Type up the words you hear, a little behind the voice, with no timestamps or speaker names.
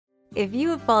If you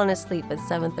have fallen asleep at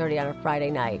 7:30 on a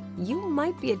Friday night, you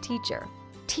might be a teacher.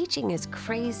 Teaching is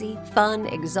crazy, fun,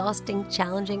 exhausting,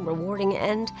 challenging, rewarding,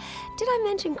 and did I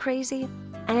mention crazy?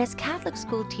 And as Catholic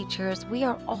school teachers, we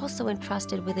are also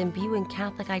entrusted with imbuing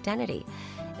Catholic identity.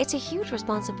 It's a huge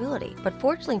responsibility, but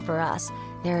fortunately for us,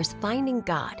 there is Finding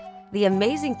God, the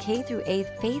amazing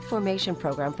K-8 faith formation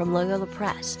program from Loyola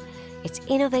Press. It's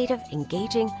innovative,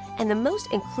 engaging, and the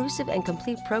most inclusive and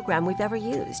complete program we've ever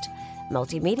used.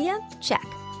 Multimedia? Check.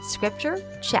 Scripture?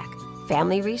 Check.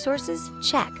 Family resources?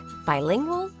 Check.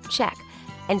 Bilingual? Check.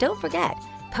 And don't forget,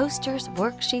 posters,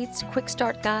 worksheets, quick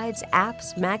start guides,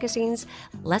 apps, magazines,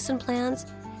 lesson plans.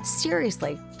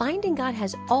 Seriously, Finding God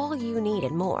has all you need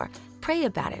and more. Pray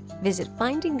about it. Visit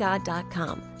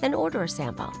findinggod.com and order a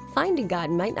sample. Finding God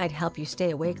might not help you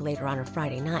stay awake later on a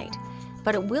Friday night,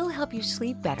 but it will help you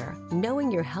sleep better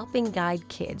knowing you're helping guide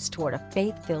kids toward a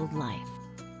faith-filled life.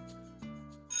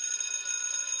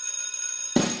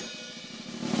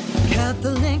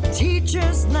 Catholic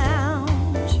Teachers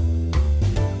Lounge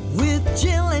with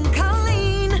Jill and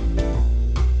Colleen.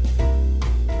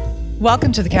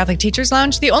 Welcome to the Catholic Teachers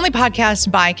Lounge, the only podcast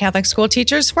by Catholic school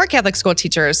teachers for Catholic school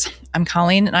teachers. I'm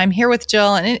Colleen and I'm here with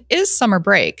Jill, and it is summer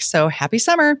break, so happy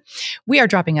summer. We are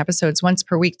dropping episodes once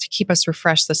per week to keep us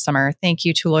refreshed this summer. Thank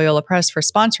you to Loyola Press for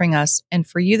sponsoring us, and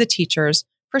for you, the teachers,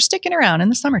 for sticking around in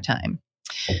the summertime.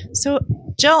 So,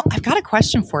 Jill, I've got a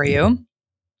question for you.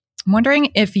 I'm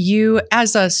wondering if you,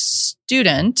 as a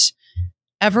student,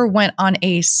 ever went on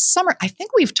a summer, I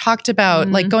think we've talked about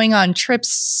like going on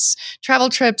trips, travel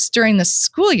trips during the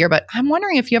school year, but I'm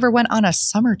wondering if you ever went on a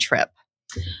summer trip.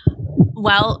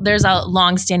 Well, there's a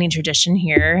long-standing tradition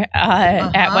here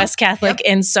at West Catholic.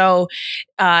 Yep. And so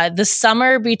the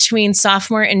summer between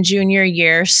sophomore and junior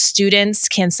year, students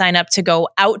can sign up to go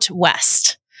out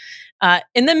west.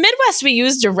 In the Midwest, we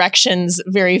use directions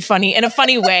in a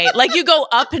funny way. Like you go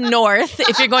up north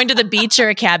if you're going to the beach or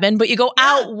a cabin, but you go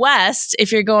out west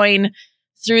if you're going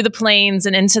through the plains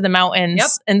and into the mountains. Yep.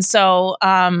 And so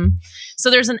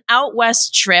there's an out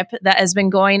west trip that has been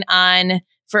going on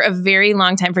for a very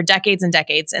long time, for decades and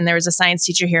decades. And there was a science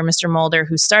teacher here, Mr. Mulder,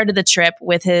 who started the trip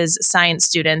with his science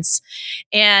students.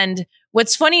 And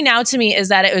what's funny now to me is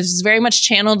that it was very much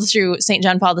channeled through St.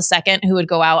 John Paul II, who would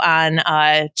go out on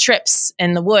trips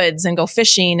in the woods and go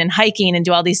fishing and hiking and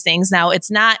do all these things. Now,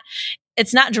 it's not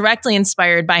directly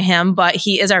inspired by him, but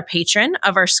he is our patron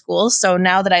of our school. So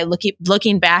now that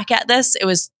looking back at this, it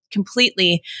was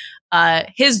completely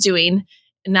his doing,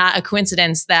 not a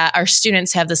coincidence that our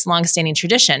students have this longstanding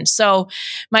tradition. So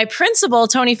my principal,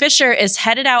 Tony Fisher, is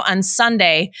headed out on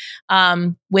Sunday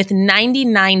with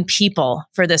 99 people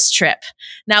for this trip.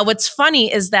 Now, what's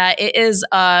funny is that it is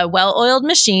a well-oiled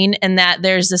machine and that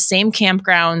there's the same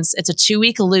campgrounds. It's a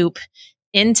 2-week loop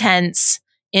in tents,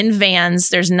 in vans.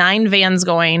 There's 9 vans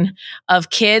going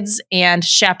of kids and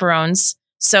chaperones.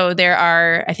 So there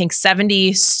are, I think,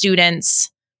 70 students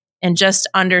and just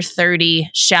under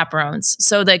 30 chaperones.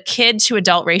 So the kid to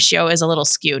adult ratio is a little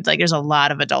skewed. Like there's a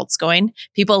lot of adults going.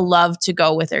 People love to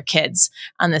go with their kids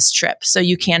on this trip. So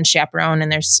you can chaperone,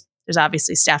 and there's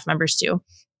obviously staff members too.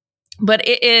 But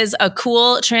it is a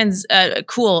cool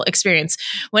experience.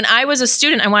 When I was a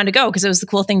student, I wanted to go because it was the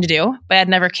cool thing to do, but I'd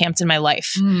never camped in my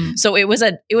life. So it was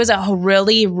a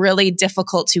really, really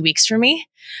difficult 2 weeks for me.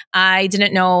 I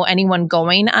didn't know anyone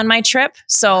going on my trip.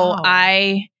 So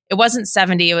it wasn't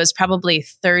 70, it was probably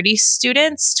 30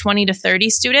 students, 20 to 30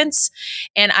 students.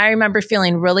 And I remember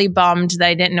feeling really bummed that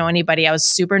I didn't know anybody. I was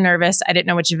super nervous. I didn't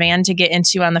know which van to get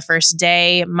into on the first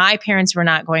day. My parents were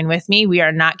not going with me. We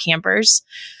are not campers.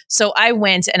 So I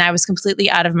went and I was completely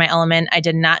out of my element. I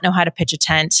did not know how to pitch a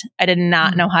tent. I did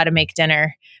not know how to make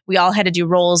dinner. We all had to do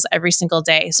rolls every single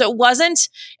day. So it wasn't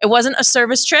a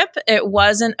service trip. It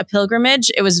wasn't a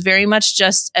pilgrimage. It was very much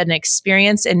just an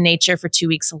experience in nature for 2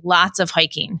 weeks. Lots of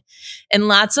hiking and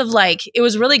lots of it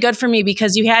was really good for me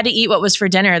because you had to eat what was for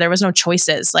dinner. There was no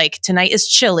choices. Like tonight is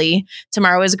chili.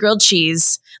 Tomorrow is grilled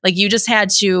cheese. Like you just had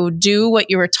to do what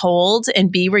you were told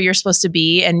and be where you're supposed to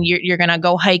be. And you're going to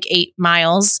go hike 8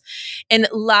 miles. And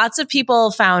lots of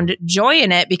people found joy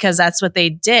in it because that's what they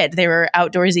did. They were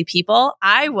outdoorsy people.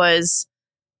 I was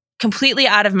completely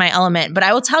out of my element, but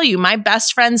I will tell you, my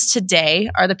best friends today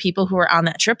are the people who were on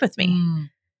that trip with me.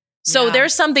 So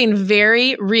there's something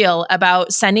very real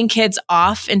about sending kids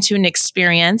off into an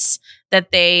experience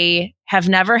that they have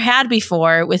never had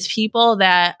before with people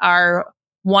that are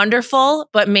wonderful,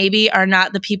 but maybe are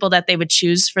not the people that they would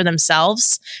choose for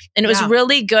themselves. And it was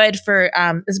really good for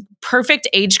this perfect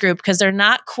age group because they're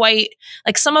not quite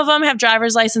like some of them have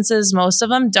driver's licenses, most of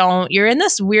them don't. You're in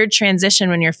this weird transition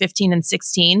when you're 15 and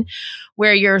 16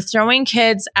 where you're throwing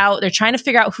kids out. They're trying to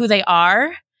figure out who they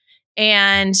are.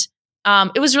 And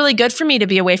it was really good for me to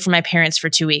be away from my parents for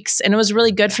 2 weeks. And it was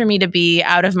really good for me to be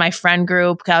out of my friend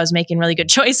group. I was making really good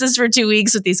choices for 2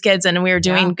 weeks with these kids and we were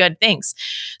doing good things.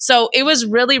 So it was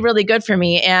really, really good for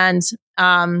me. And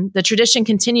the tradition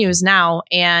continues now.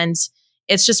 And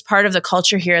it's just part of the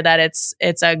culture here that it's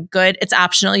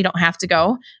optional. You don't have to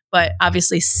go, but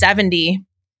obviously it's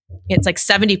like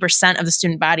 70% of the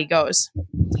student body goes.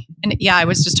 And I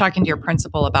was just talking to your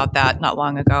principal about that not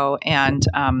long ago. And,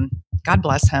 God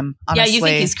bless him. Honestly. Yeah, you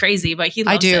think he's crazy, but he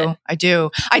loves it. I do.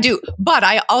 But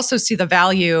I also see the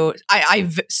value. I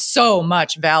so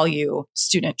much value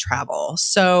student travel.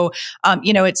 So,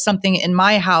 it's something in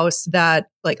my house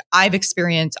that like I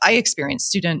experienced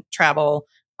student travel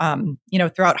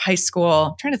throughout high school.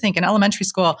 I'm trying to think in elementary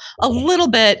school, a little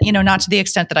bit, not to the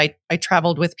extent that I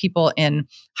traveled with people in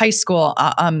high school,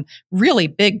 really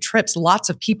big trips, lots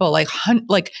of people,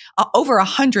 over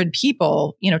 100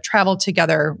 people, traveled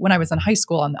together when I was in high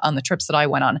school on the trips that I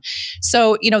went on.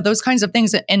 So, those kinds of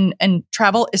things and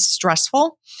travel is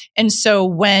stressful. And so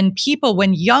when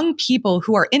young people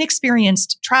who are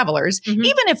inexperienced travelers,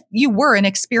 even if you were an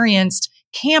experienced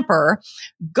camper,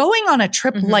 going on a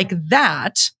trip like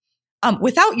that,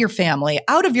 without your family,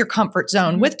 out of your comfort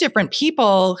zone, with different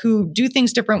people who do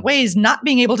things different ways, not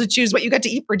being able to choose what you get to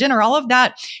eat for dinner, all of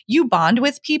that, you bond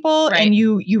with people and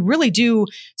you really do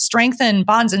strengthen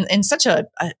bonds in such a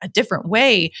different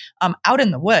way out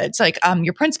in the woods. Like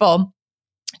your principal,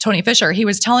 Tony Fisher, he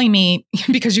was telling me,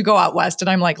 because you go out west, and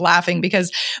I'm like laughing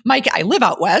because I live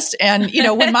out west, and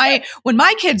when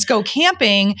my kids go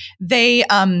camping, they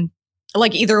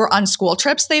like either on school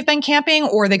trips they've been camping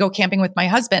or they go camping with my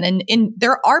husband. And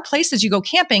there are places you go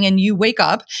camping and you wake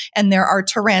up and there are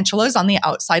tarantulas on the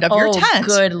outside of your tent.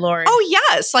 Good Lord. Oh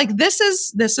yes. Like this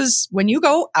is when you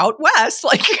go out west,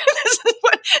 like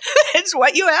it's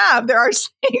what you have. There are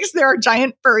snakes, there are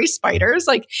giant furry spiders.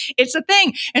 Like it's a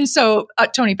thing. And so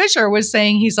Tony Fisher was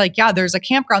saying, he's like, yeah, there's a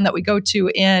campground that we go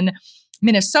to in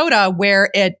Minnesota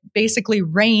where it basically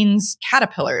rains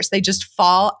caterpillars. They just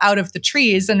fall out of the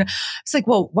trees. And it's like,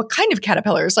 well, what kind of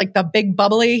caterpillars? Like the big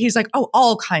bubbly? He's like, oh,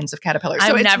 all kinds of caterpillars.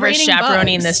 I'm never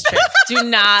chaperoning this trip. Do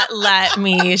not let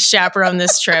me chaperone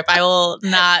this trip. I will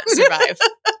not survive.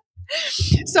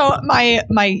 So my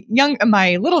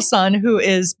little son, who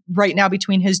is right now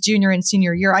between his junior and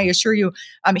senior year, I assure you,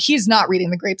 he's not reading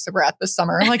The Grapes of Wrath this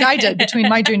summer like I did between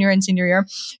my junior and senior year.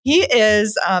 He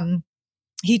is,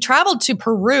 he traveled to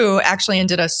Peru actually and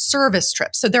did a service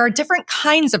trip. So there are different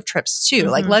kinds of trips too.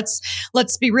 Like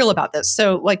let's be real about this.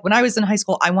 So like when I was in high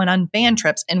school, I went on band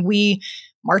trips and we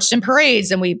marched in parades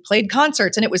and we played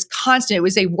concerts, and it was constant. It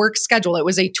was a work schedule. It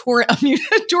was a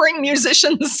touring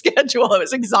musician schedule. It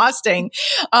was exhausting.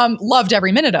 Loved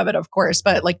every minute of it, of course,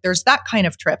 but like there's that kind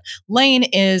of trip. Lane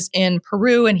is in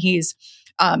Peru and he's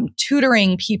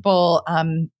tutoring people,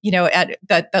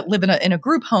 that live in a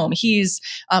group home. He's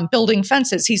building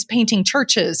fences. He's painting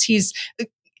churches. It's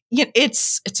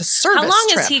a service. How long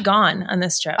trip. is he gone on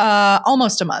this trip?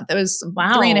 Almost a month. It was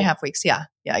 3.5 weeks. Yeah.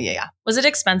 Was it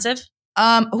expensive?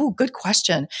 Good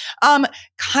question.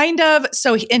 Kind of.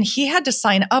 So, and he had to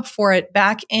sign up for it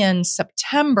back in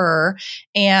September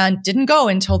and didn't go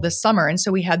until this summer. And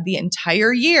so we had the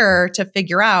entire year to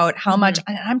figure out how much.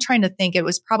 I'm trying to think. It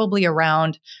was probably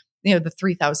around, the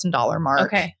 $3,000 mark.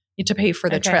 Okay. To pay for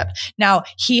the trip. Now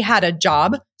he had a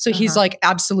job. So he's like,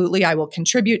 absolutely, I will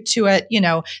contribute to it,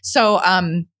 So,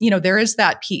 there is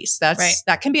that piece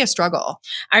that can be a struggle.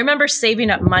 I remember saving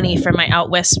up money for my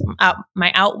out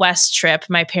west trip.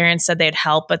 My parents said they'd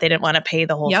help, but they didn't want to pay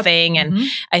the whole thing. And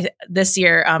this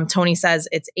year, Tony says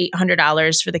it's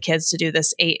 $800 for the kids to do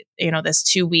this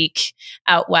 2 week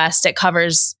out west. It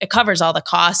covers all the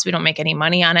costs. We don't make any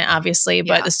money on it, obviously,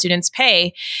 but the students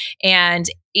pay. And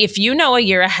if you know a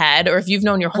year ahead, or if you've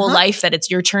known your whole life that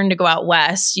it's your turn to go out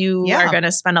west, you are going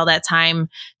to spend all that time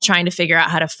trying to figure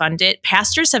out how to fund it.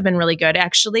 Pastors have been really good,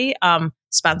 actually,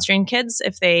 sponsoring kids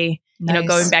if they,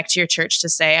 going back to your church to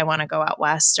say, I want to go out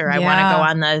west, or I want to go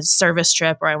on the service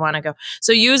trip, or I want to go.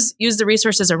 So use the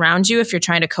resources around you if you're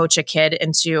trying to coach a kid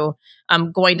into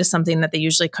going to something that they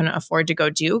usually couldn't afford to go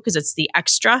do, because it's the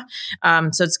extra.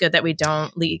 So it's good that we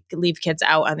don't leave kids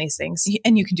out on these things.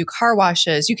 And you can do car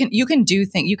washes. You can do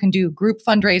things. You can do group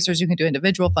fundraisers. You can do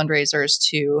individual fundraisers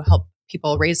to help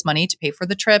people raise money to pay for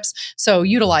the trips. So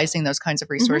utilizing those kinds of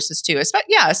resources too.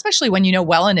 Especially when you know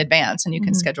well in advance and you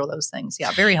can schedule those things.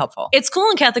 Yeah, very helpful. It's cool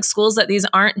in Catholic schools that these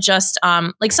aren't just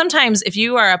like sometimes if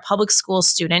you are a public school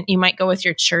student, you might go with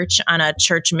your church on a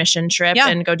church mission trip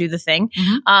and go do the thing.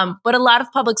 But a lot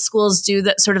of public schools do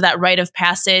that sort of that rite of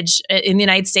passage in the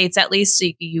United States, at least.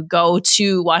 You go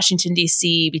to Washington,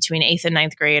 D.C. between 8th and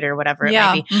 9th grade or whatever it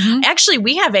might be. Actually,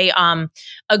 we have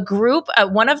a group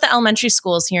at one of the elementary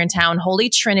schools here in town, Holy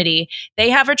Trinity. They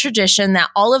have a tradition that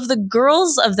all of the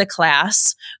girls of the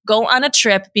class go on a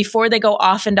trip before they go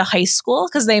off into high school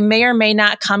because they may or may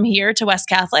not come here to West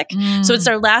Catholic. So it's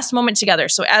their last moment together.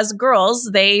 So as girls,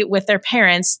 they, with their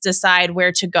parents, decide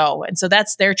where to go. And so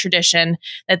that's their tradition,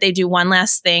 that they do one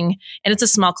last thing. And it's a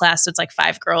small class. So it's like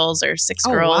 5 girls or 6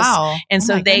 girls. Wow. And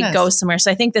so they go somewhere.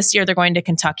 So I think this year they're going to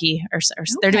Kentucky or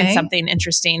they're doing something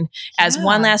interesting as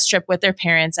one last trip with their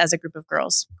parents as a group of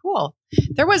girls. Cool.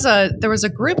 There was a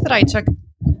group that I took.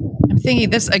 I'm thinking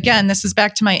this is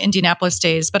back to my Indianapolis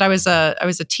days, but I was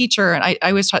a teacher and I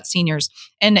always taught seniors,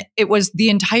 and it was the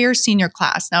entire senior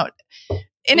class. Now,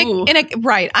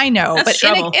 right, I know, that's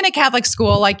but in a Catholic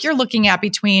school, like you're looking at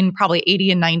between probably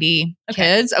 80 and 90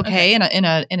 kids, in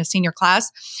a senior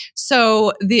class.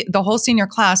 So the whole senior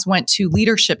class went to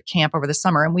leadership camp over the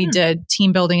summer, and we did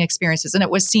team building experiences, and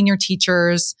it was senior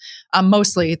teachers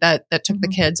mostly that took the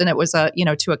kids, and it was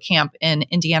to a camp in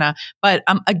Indiana. But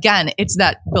again, it's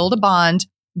that build a bond,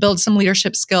 build some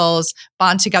leadership skills,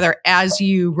 bond together as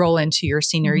you roll into your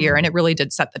senior year, and it really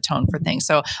did set the tone for things.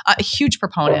 So a huge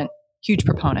proponent.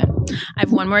 I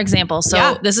have one more example.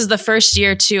 So this is the first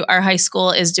year to our high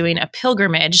school is doing a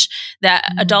pilgrimage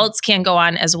that adults can go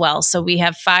on as well. So we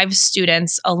have 5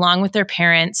 students along with their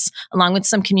parents, along with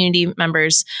some community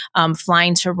members,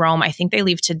 flying to Rome. I think they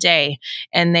leave today,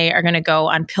 and they are going to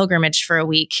go on pilgrimage for a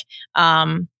week.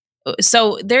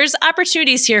 So there's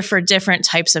opportunities here for different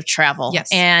types of travel. Yes.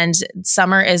 And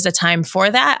summer is a time for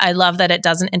that. I love that it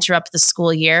doesn't interrupt the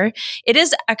school year. It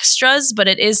is extras, but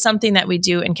it is something that we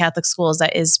do in Catholic schools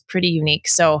that is pretty unique.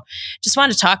 So just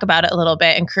wanted to talk about it a little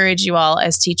bit, encourage you all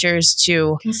as teachers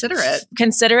to consider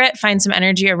it, find some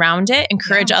energy around it,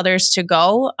 encourage others to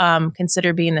go,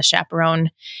 consider being the chaperone.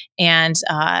 And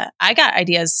I got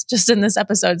ideas just in this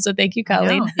episode. So thank you,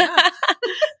 Colleen.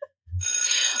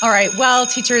 All right. Well,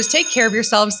 teachers, take care of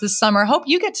yourselves this summer. Hope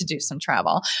you get to do some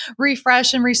travel.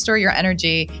 Refresh and restore your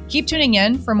energy. Keep tuning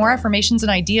in for more affirmations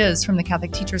and ideas from the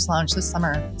Catholic Teachers Lounge this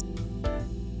summer.